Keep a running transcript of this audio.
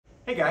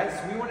Hey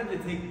guys, we wanted to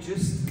take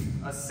just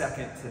a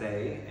second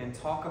today and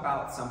talk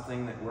about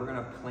something that we're going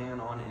to plan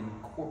on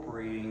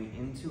incorporating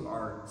into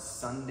our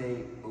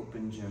Sunday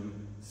open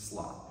gym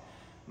slot.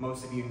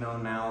 Most of you know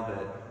now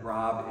that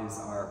Rob is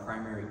our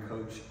primary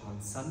coach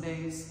on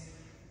Sundays.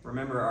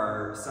 Remember,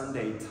 our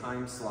Sunday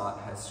time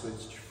slot has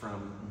switched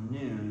from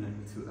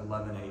noon to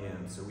 11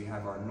 a.m. So we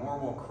have our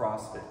normal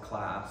CrossFit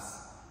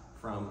class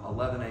from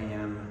 11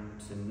 a.m.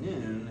 to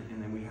noon,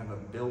 and then we have a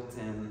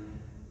built-in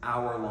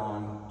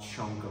hour-long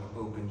chunk of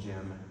open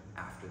gym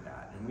after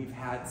that. And we've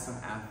had some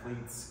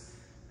athletes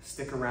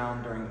stick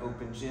around during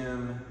open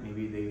gym.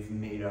 Maybe they've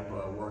made up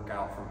a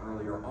workout from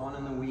earlier on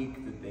in the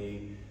week that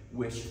they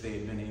wish they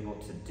had been able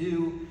to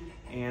do.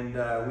 And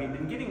we've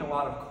been getting a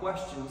lot of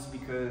questions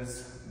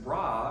because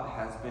Rob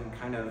has been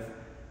kind of,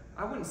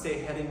 I wouldn't say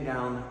heading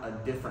down a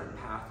different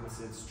path with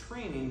his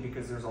training,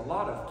 because there's a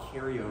lot of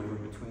carryover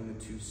between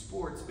the two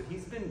sports, but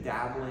he's been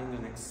dabbling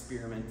and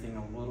experimenting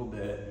a little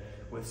bit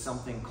with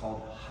something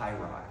called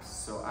Hyrox.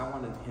 So I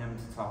wanted him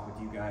to talk with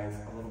you guys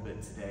a little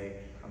bit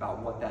today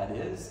about what that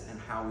is and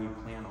how we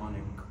plan on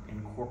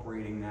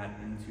incorporating that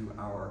into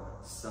our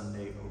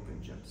Sunday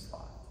open gym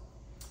slot.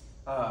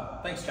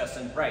 Thanks,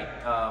 Justin. Right.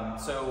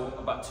 So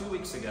about 2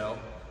 weeks ago,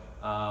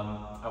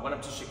 I went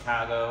up to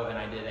Chicago and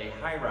I did a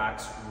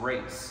Hyrox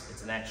race.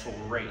 It's an actual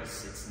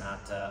race. It's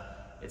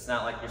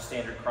not like your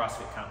standard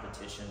CrossFit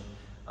competition.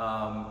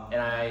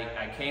 And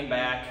I came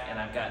back and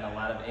I've gotten a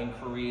lot of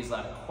inquiries, a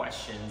lot of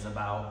questions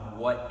about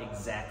what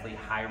exactly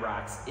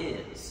Hyrox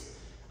is.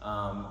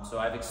 So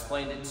I've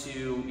explained it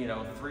to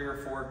 3 or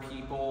 4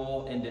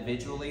 people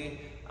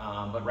individually,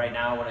 but right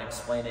now I want to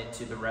explain it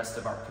to the rest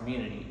of our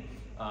community.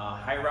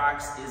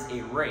 Hyrox is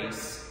a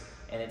race,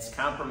 and it's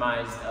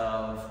comprised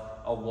of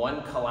a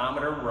 1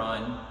 kilometer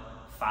run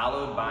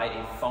followed by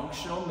a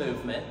functional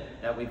movement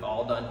that we've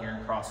all done here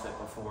in CrossFit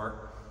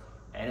before,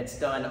 and it's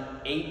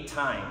done 8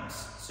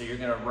 times. So you're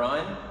going to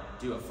run,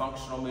 do a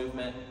functional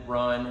movement,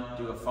 run,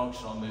 do a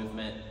functional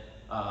movement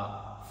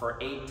for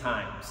 8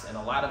 times. And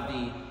a lot of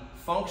the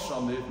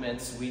functional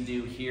movements we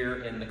do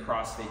here in the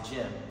CrossFit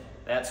gym.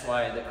 That's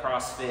why the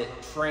CrossFit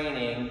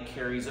training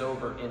carries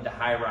over into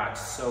Hyrox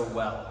so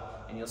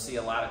well. And you'll see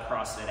a lot of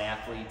CrossFit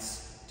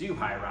athletes do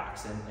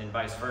Hyrox and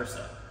vice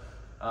versa.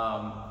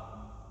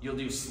 You'll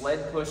do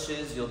sled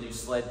pushes, you'll do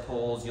sled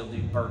pulls, you'll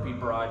do burpee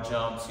broad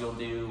jumps, you'll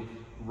do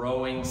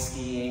rowing,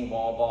 skiing,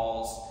 wall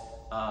balls.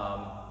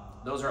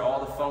 Those are all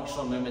the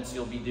functional movements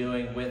you'll be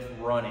doing with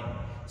running.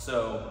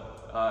 So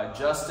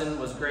Justin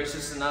was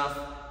gracious enough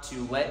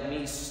to let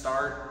me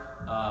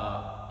start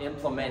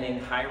implementing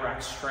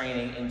Hyrox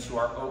training into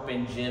our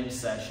open gym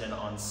session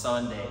on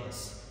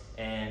Sundays.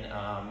 And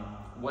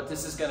what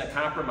this is going to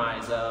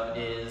compromise of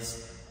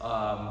is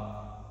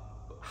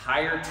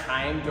higher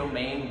time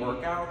domain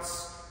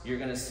workouts. You're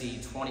going to see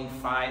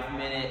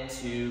 25-minute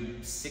to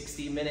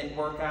 60-minute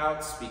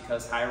workouts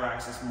because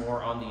Hyrox is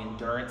more on the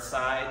endurance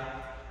side.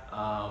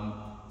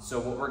 So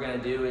what we're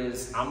going to do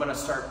is I'm going to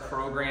start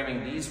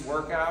programming these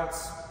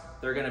workouts.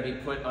 They're going to be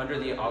put under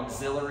the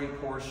auxiliary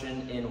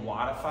portion in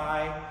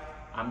Wodify.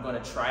 I'm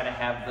going to try to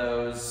have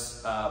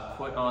those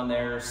put on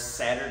there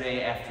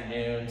Saturday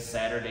afternoon,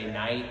 Saturday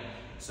night,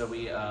 so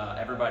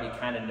everybody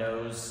kind of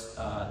knows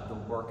the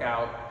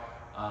workout.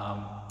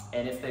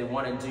 And if they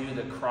want to do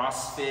the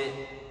CrossFit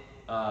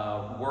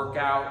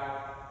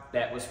workout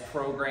that was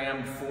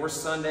programmed for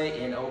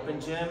Sunday in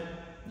open gym,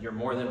 you're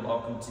more than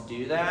welcome to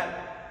do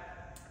that.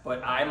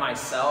 But I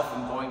myself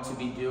am going to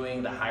be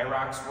doing the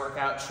Hyrox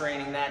workout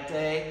training that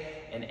day,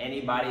 and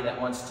anybody that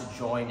wants to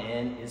join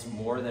in is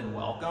more than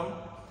welcome.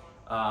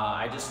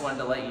 I just wanted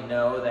to let you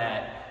know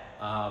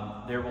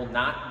that there will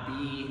not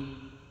be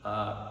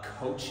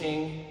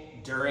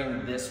coaching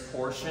during this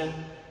portion.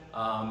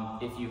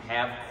 If you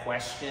have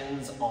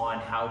questions on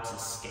how to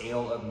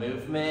scale a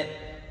movement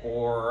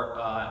or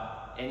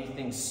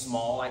anything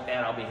small like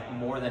that, I'll be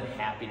more than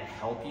happy to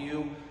help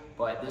you.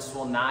 But this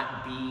will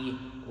not be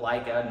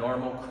like a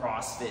normal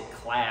CrossFit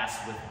class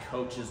with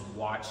coaches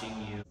watching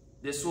you.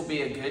 This will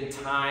be a good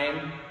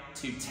time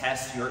to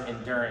test your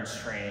endurance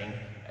training,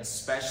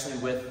 especially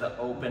with the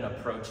open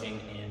approaching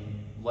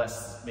in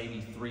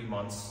maybe 3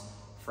 months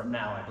from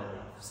now, I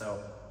believe.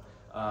 So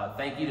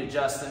thank you to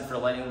Justin for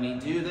letting me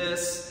do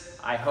this.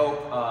 I hope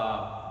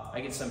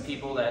I get some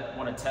people that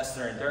want to test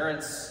their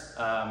endurance,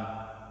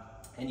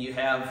 and you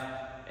have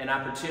an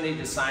opportunity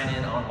to sign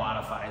in on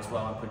Wodify as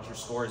well and put your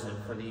scores in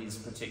for these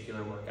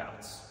particular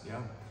workouts.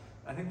 Yeah.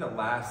 I think the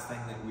last thing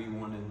that we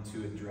wanted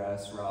to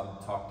address,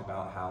 Rob talked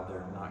about how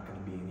there's not going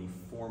to be any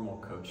formal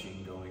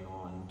coaching going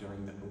on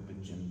during the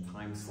open gym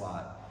time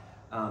slot.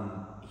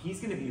 He's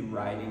going to be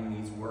writing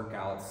these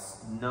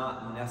workouts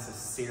not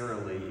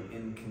necessarily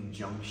in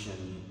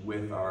conjunction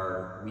with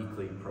our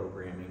weekly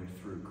programming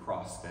through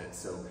CrossFit.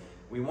 So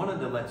we wanted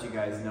to let you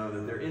guys know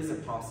that there is a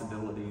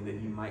possibility that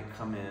you might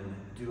come in,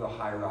 do a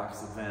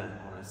Hyrox event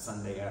on a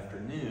Sunday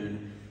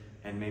afternoon,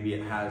 and maybe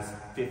it has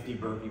 50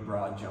 burpee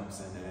broad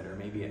jumps in it, or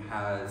maybe it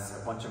has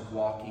a bunch of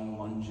walking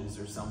lunges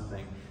or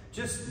something.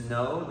 Just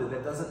know that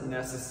that doesn't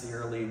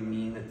necessarily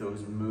mean that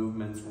those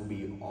movements will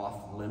be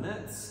off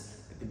limits.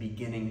 the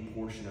beginning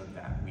portion of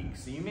that week.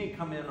 So you may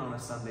come in on a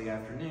Sunday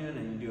afternoon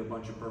and you do a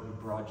bunch of burpee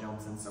broad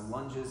jumps and some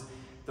lunges.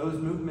 Those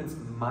movements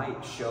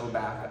might show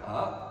back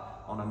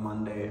up on a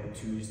Monday, a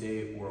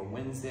Tuesday, or a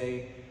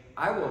Wednesday.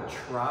 I will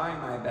try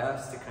my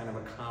best to kind of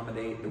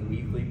accommodate the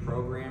weekly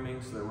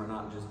programming so that we're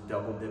not just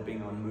double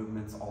dipping on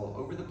movements all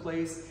over the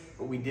place.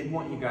 But we did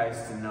want you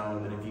guys to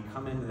know that if you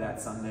come into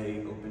that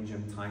Sunday open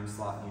gym time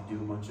slot and you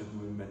do a bunch of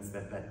movements,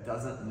 that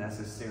doesn't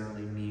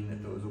necessarily mean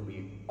that those will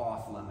be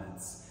off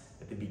limits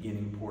at the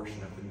beginning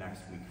portion of the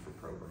next week for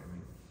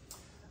programming.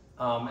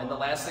 And the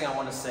last thing I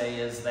want to say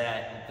is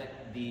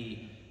that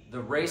the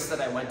race that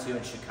I went to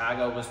in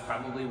Chicago was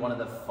probably one of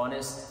the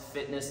funnest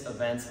fitness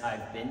events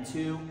I've been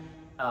to.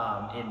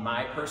 In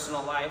my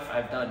personal life,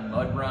 I've done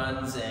mud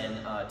runs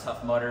and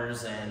tough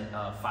mudders and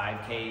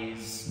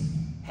 5Ks,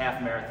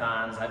 half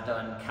marathons. I've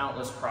done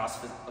countless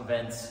CrossFit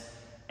events,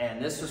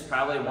 and this was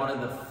probably one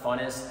of the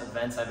funnest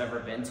events I've ever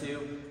been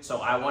to. So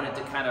I wanted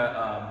to kind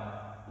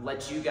of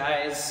let you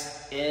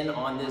guys in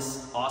on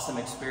this awesome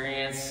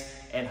experience,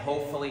 and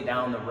hopefully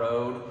down the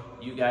road,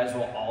 you guys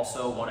will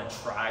also want to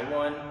try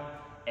one.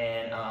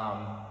 And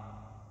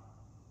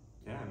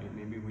yeah, I mean,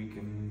 maybe we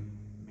could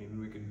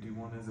do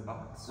one as a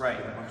box. Right,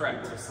 get a bunch correct.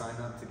 of people to sign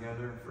up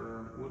together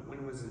for,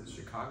 when was it,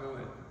 Chicago?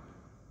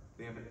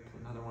 They have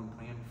another one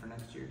planned for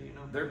next year, do you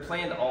know? They're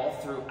planned all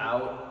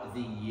throughout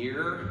the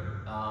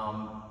year.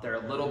 They're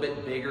a little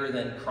bit bigger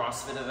than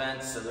CrossFit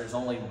events, so there's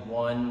only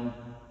one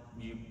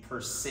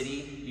per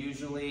city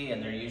usually,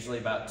 and they're usually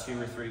about 2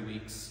 or 3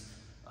 weeks.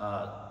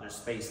 They're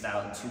spaced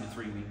out in 2 to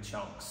 3 week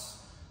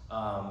chunks.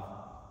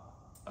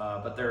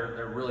 But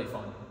they're really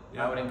fun.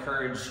 Yeah. I would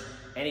encourage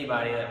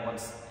anybody that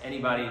wants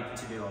anybody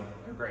to do them.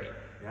 They're great.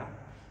 Yeah.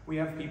 We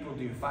have people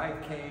do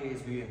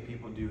 5Ks, we have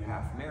people do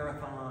half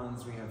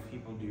marathons, we have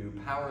people do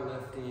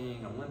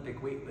powerlifting,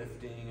 Olympic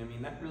weightlifting. I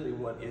mean, that really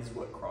what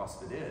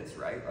CrossFit is,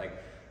 right?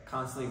 Like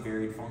constantly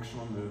varied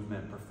functional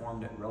movement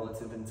performed at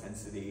relative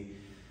intensity.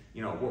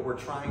 You know, what we're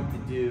trying to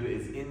do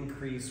is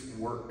increase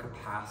work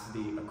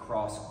capacity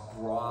across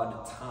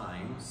broad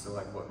times. So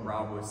like what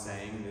Rob was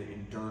saying, the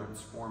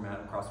endurance format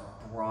across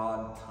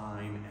broad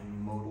time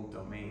and modal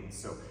domains.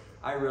 So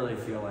I really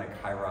feel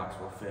like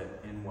Hyrox will fit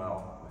in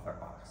well with our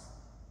box.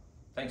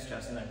 Thanks,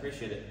 Justin. I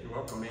appreciate it. You're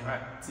welcome, man. All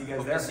right. See you guys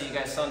Hope there. to see you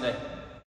guys Sunday.